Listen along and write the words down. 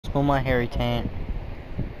Smell my hairy taint.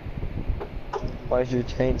 Why is your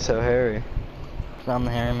taint so hairy? 'Cause I'm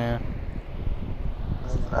the hairy man.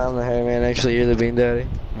 I'm the hairy man, actually you're the bean daddy.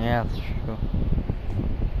 Yeah, that's true.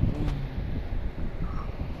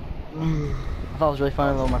 I thought it was really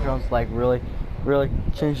funny though. My friends like really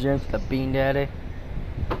changed their name to the Bean Daddy.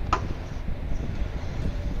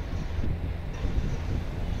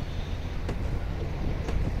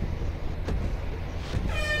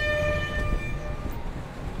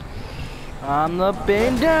 I'm the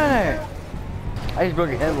Bean Daddy. I just broke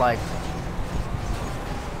your headlights.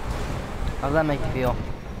 How's that make you feel?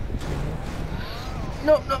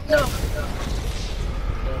 No.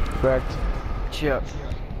 Correct. Chip.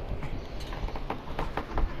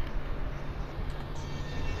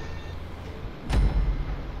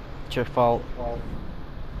 It's your fault.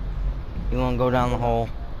 You wanna go down the hole.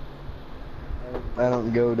 I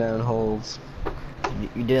don't go down holes.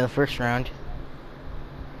 You did in the first round.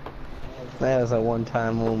 That was a one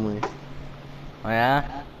time only. Oh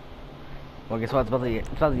yeah? Well, guess what? It's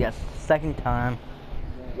about to be a second time.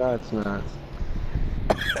 No, it's not.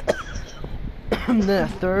 Then a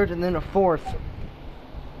third, and then a fourth.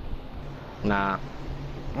 Nah.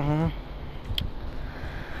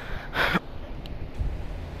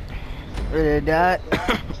 Ready to die?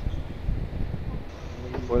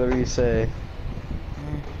 Whatever you say.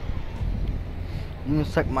 You can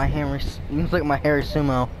suck my hairy. You can suck my hairy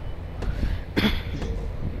sumo.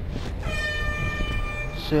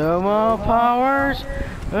 Sumo powers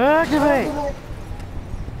activate.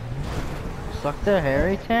 Suck the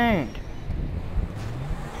hairy taint.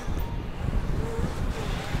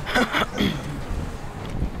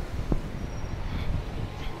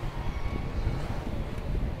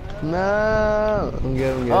 No. I'm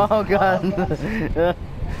good. Oh god.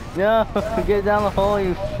 No, get down the hole,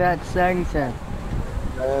 you fat Saggington.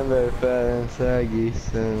 I'm very fat and saggy,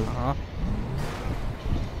 so.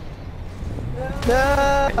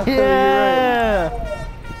 No! Yeah!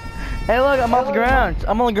 Hey look, I'm off the ground.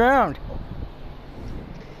 I'm on the ground.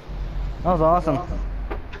 That was awesome.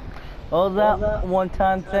 What was that?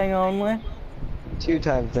 One-time thing only?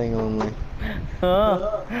 Two-time thing only.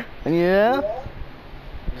 Huh? Yeah?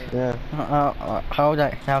 Yeah.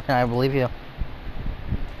 How can I believe you?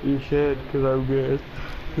 You should, because I'm good.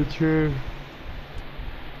 It's true.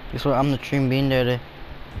 Guess what? I'm the Dream Bean Daddy.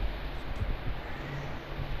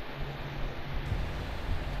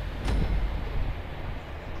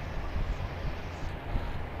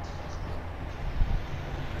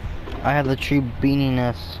 I have the true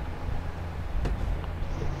beaniness.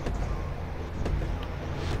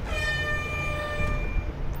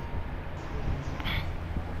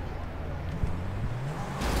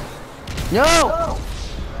 No!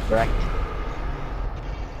 Correct.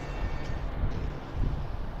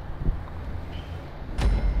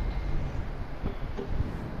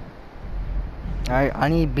 I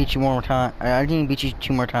need to beat you one more time. I need to beat you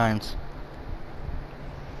 2 more times.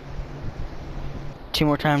 2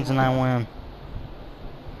 more times and I win.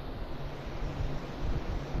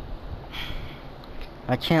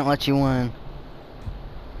 I can't let you win.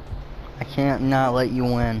 I can't not let you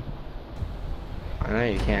win. I know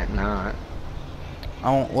you can't not. I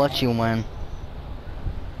won't let you win.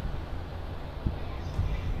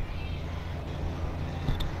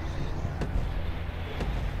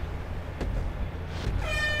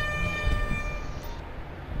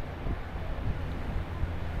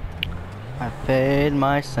 I paid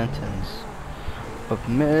my sentence, but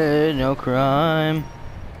committed no crime.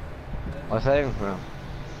 What's that even from?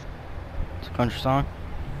 It's a country song.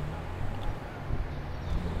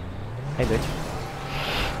 Hey, bitch.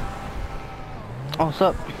 Oh, what's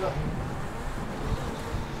up?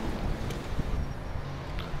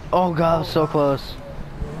 Oh god, I was so close.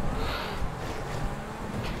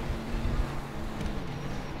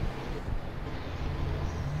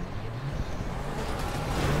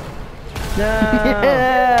 No!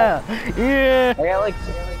 Yeah! Yeah!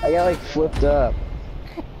 I got like flipped up.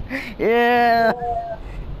 Yeah!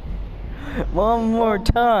 One more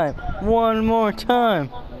time! One more time!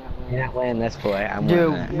 You're not winning this, boy. I'm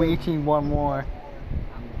Dude, winning we need one more.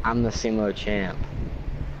 I'm the sumo champ.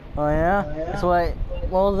 Oh yeah? So wait,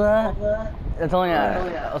 what was that? It's only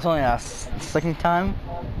a second time?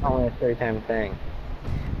 Only a 3-time thing.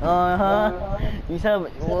 Uh-huh. You said,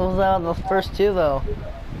 what was that the first 2 though?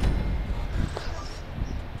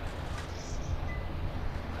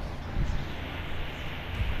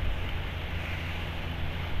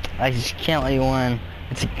 I just can't let you win.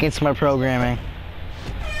 It's against my programming.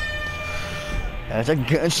 It's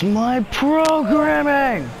against my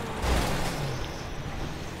programming!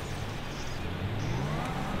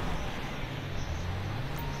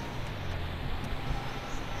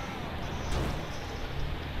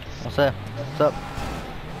 What's that? What's up?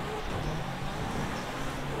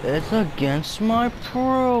 It's against my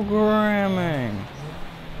programming.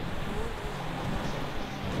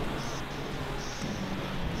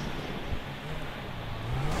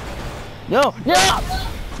 No, no!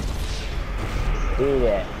 Eat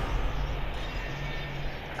it.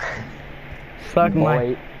 Suck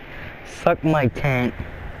Boy. my tank.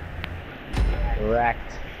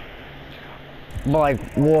 Wrecked. Like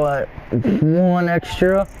what? One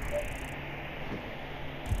extra?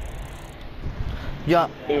 Yeah.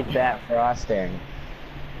 Eat that frosting.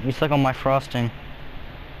 You suck on my frosting.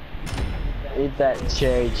 Eat that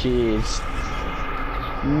cherry cheese.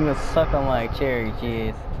 You gonna suck on my cherry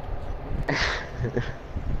cheese.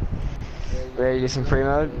 Ready to do some free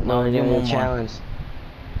mode? No, we're do doing one the more. challenge.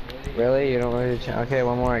 Really? You don't want to do the challenge? Okay,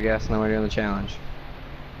 one more I guess, and then we're doing the challenge.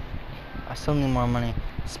 I still need more money.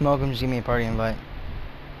 Smoke him, just give me a party invite.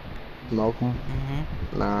 Smoke 'em?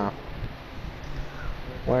 Mm-hmm. Nah.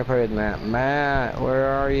 Where I put it, Matt? Matt, where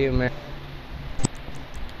are you, man?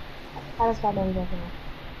 I just got done jerking off.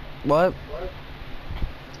 What?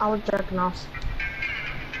 I was jerking off.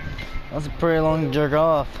 That's a pretty long jerk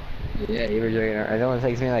off. Yeah, you were joking. It only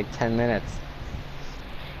takes me like 10 minutes.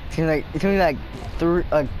 It took me like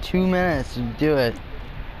 2 minutes to do it.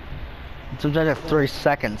 Sometimes like 3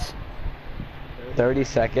 seconds. 30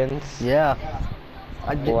 seconds? Yeah.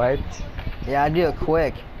 What? Yeah, I do it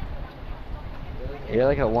quick. You're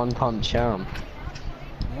like a one-pump chum.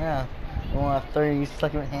 Yeah. You want a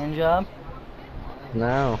 30-second hand job?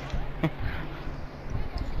 No.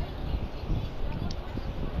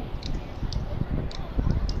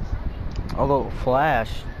 I'll go flash.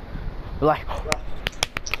 Like.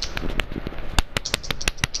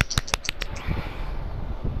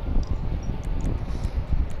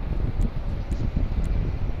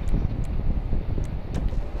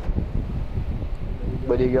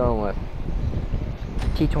 What are you going with?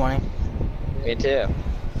 T20. Me too.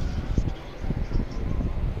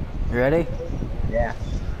 You ready? Yeah.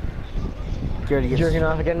 You ready to You get jerking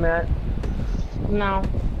off again, Matt? No.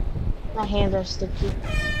 My hands are sticky.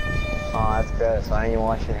 Oh, that's good. So why don't you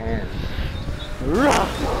wash your hands?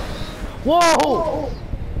 Whoa!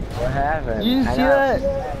 What happened? You I see know. that?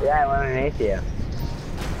 Yeah, I went underneath you.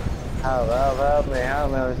 Help me,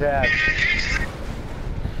 help me, I'm trapped.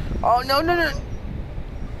 Oh no no no!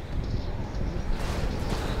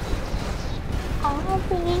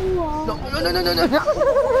 No no no no no no! No!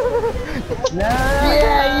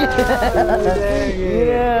 Yeah! Dang it.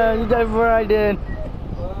 Yeah! You died before I did.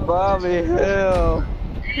 Bobby Hill!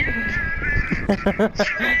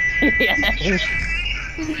 Yes!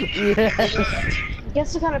 Yes!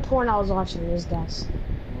 Guess what kind of porn I was watching these days?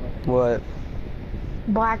 What?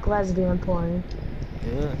 Black lesbian porn.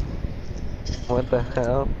 Yeah. What the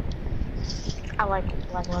hell? I like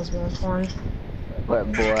black lesbian porn.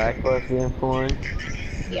 What, black lesbian porn?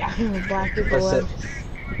 Yeah, black people live.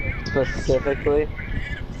 Specifically?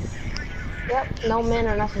 Yep, no men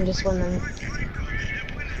or nothing, just women.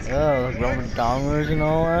 Oh, like rubber dongers and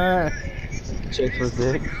all that. Chicks with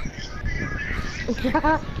dick?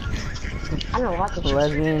 I don't know what the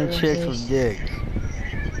Lesbian chicks with dicks.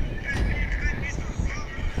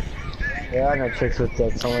 There are no chicks with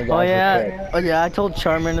dicks, only guys Oh with yeah, dicks. oh yeah. I told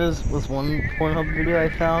Charmin this was one Pornhub video I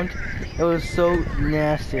found. It was so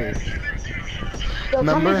nasty. Yo, come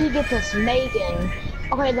Remember? if you get this, Megan.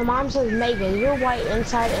 Okay, the mom says, Megan, you're white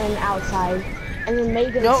inside and outside. And then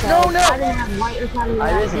Megan No, says, no, no. I didn't have white inside and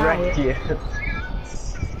I just outside. wrecked you.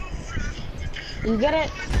 You get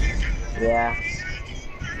it? Yeah,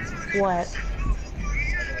 What?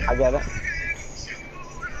 I get it.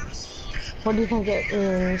 What do you think it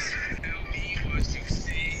means?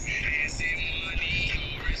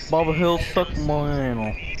 Bobby Hill sucked my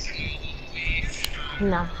anal.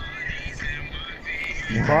 No.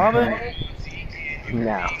 Bobby?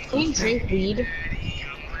 No. Can you drink weed?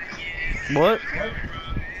 What?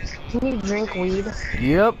 Can you drink weed?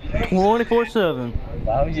 Yep, 24/7.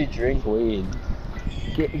 Why would you drink weed?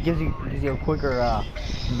 It gives you a quicker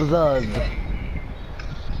buzz.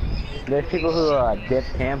 There's people who dip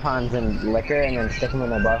tampons in liquor and then stick them in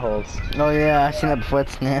their buttholes. Oh yeah, I seen that before.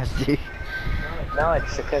 It's nasty. No,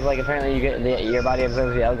 it's because like apparently you get your body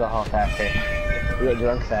absorbs the alcohol faster. You get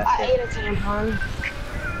drunk I faster. ate a tampon.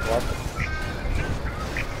 What?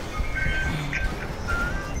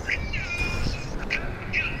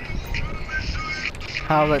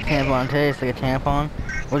 How's that tampon taste? Like a tampon?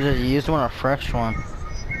 Was it a used one or a fresh one?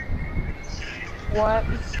 What?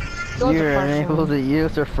 Those You're are fresh unable ones. to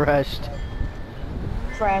use or fresh.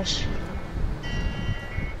 Fresh.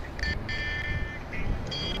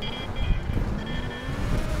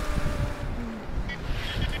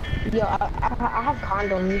 Yo, I have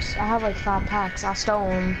condoms. I have like 5 packs. I stole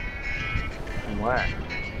them. From where?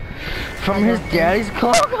 From his daddy's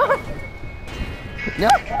car? No,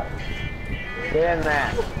 Get in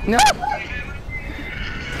there. no.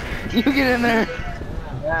 You get in there.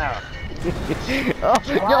 No. Oh,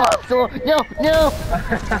 no, so, no.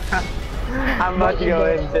 I'm about to go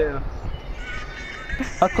in too.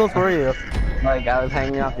 How close were you? Like I was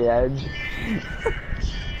hanging off the edge.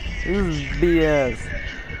 This is BS.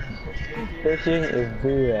 Fishing is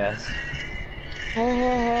BS.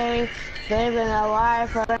 Hey, living a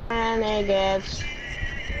life for renegades.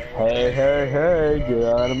 Hey, get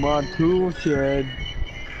out of my tool shed.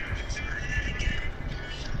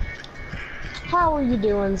 How are you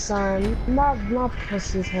doing, son? My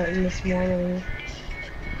pussy's hurting this morning.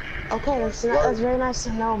 Okay, that's very nice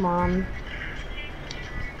to know, Mom.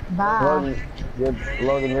 Bye.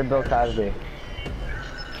 Logan, you're Bill Cosby.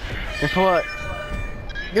 Guess what?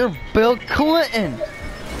 You're Bill Clinton.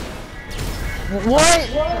 What?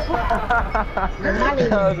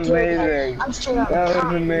 That was amazing. I'm straight up. That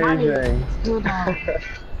was amazing.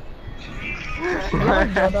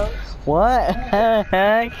 What the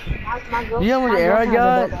heck? You know how much air I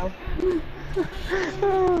got?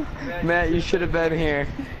 Matt, you should have been here.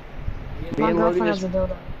 Me My and Logan girlfriend has just... a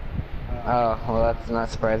dildo. Oh, well that's not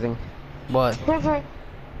surprising. What?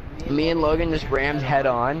 Me and Logan just rammed head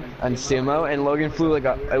on sumo, and Logan flew like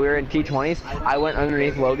we were in T-20s. I went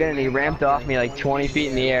underneath Logan, and he ramped off me like 20 feet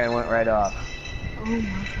in the air and went right off. Oh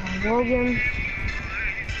my god, Logan.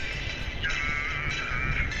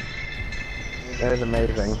 That was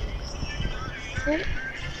amazing. This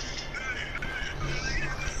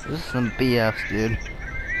is some BS, dude.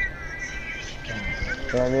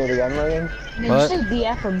 You want to do it again, Logan? Did What? you say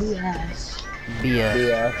BF or BS? BS.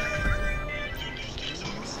 Yeah.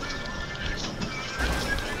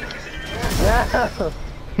 No!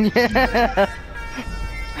 Yeah.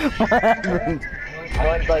 What happened? I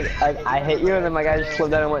went like, I hit you, and then my guy just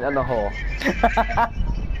flipped down and went down the hole.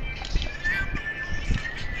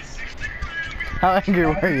 How angry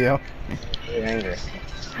were you? Pretty angry.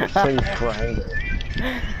 Pretty angry.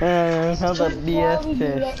 How about BS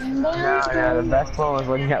fish? No, the best one was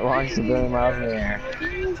when you got launched a billion miles in the air.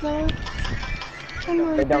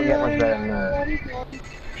 They don't get much better than that.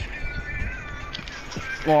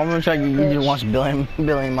 Well, I'm gonna try to you to watch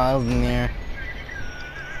billion miles in the air.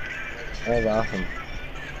 That was awesome.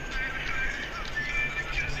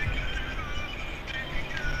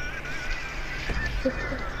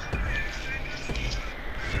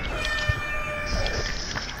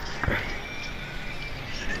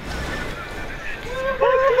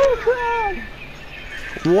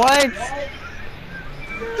 What?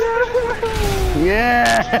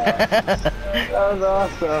 Yeah! That was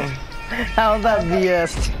awesome. How's that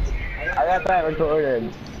BS? I got that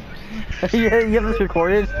recorded. You have this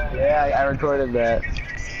recorded? Yeah, I recorded that.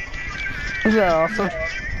 Is that awesome?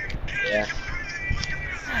 Yeah.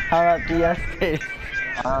 How that BS taste?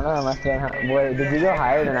 I don't know, must have been... Wait, did you go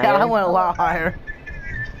higher than I did? Yeah, I went a lot higher.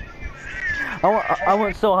 I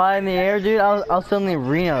went so high in the air, dude. I was still in the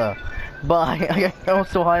arena, but I was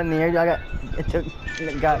so high in the air.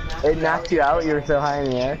 It knocked you out. You were so high in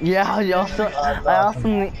the air. Yeah, I also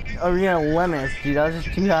in the arena limits, dude. I was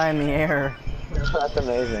just too high in the air. That's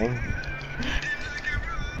amazing.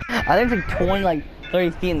 I think it's like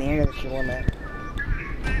 30 feet in the air. That's your limit.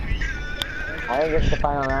 I think it's the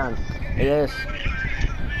final round. It is.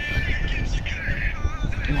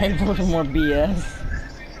 Maybe for some more BS.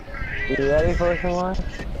 You ready for some more?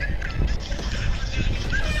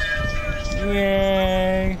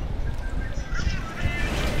 Yay!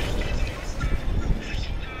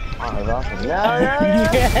 Oh, that was awesome. No,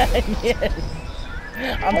 Yeah, yes.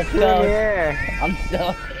 I'm stuck. Here. I'm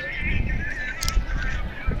stuck.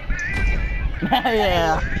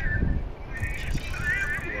 Yeah.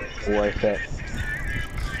 Worth it.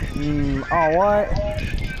 Oh, what?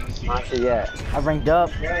 Not yet. I ranked up.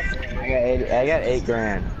 I got 8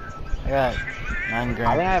 grand. I got 9 I think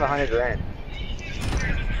grand. I have 100 grand.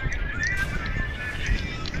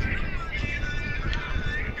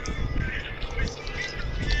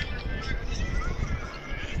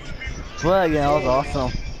 Well, yeah, that was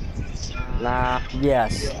awesome. Nah,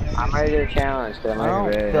 Yes. I'm ready to challenge. I'm I don't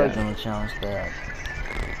ready. feel like I'm gonna challenge that.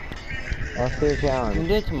 Let's do a We can challenge.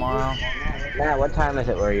 do it tomorrow. Matt, what time is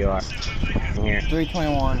it where you are? I'm here.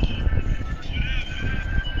 3:21.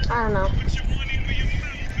 I don't know.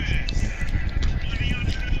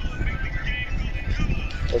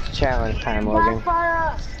 It's challenge time, Logan.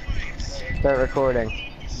 Backfire! Start recording.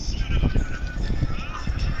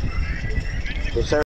 Your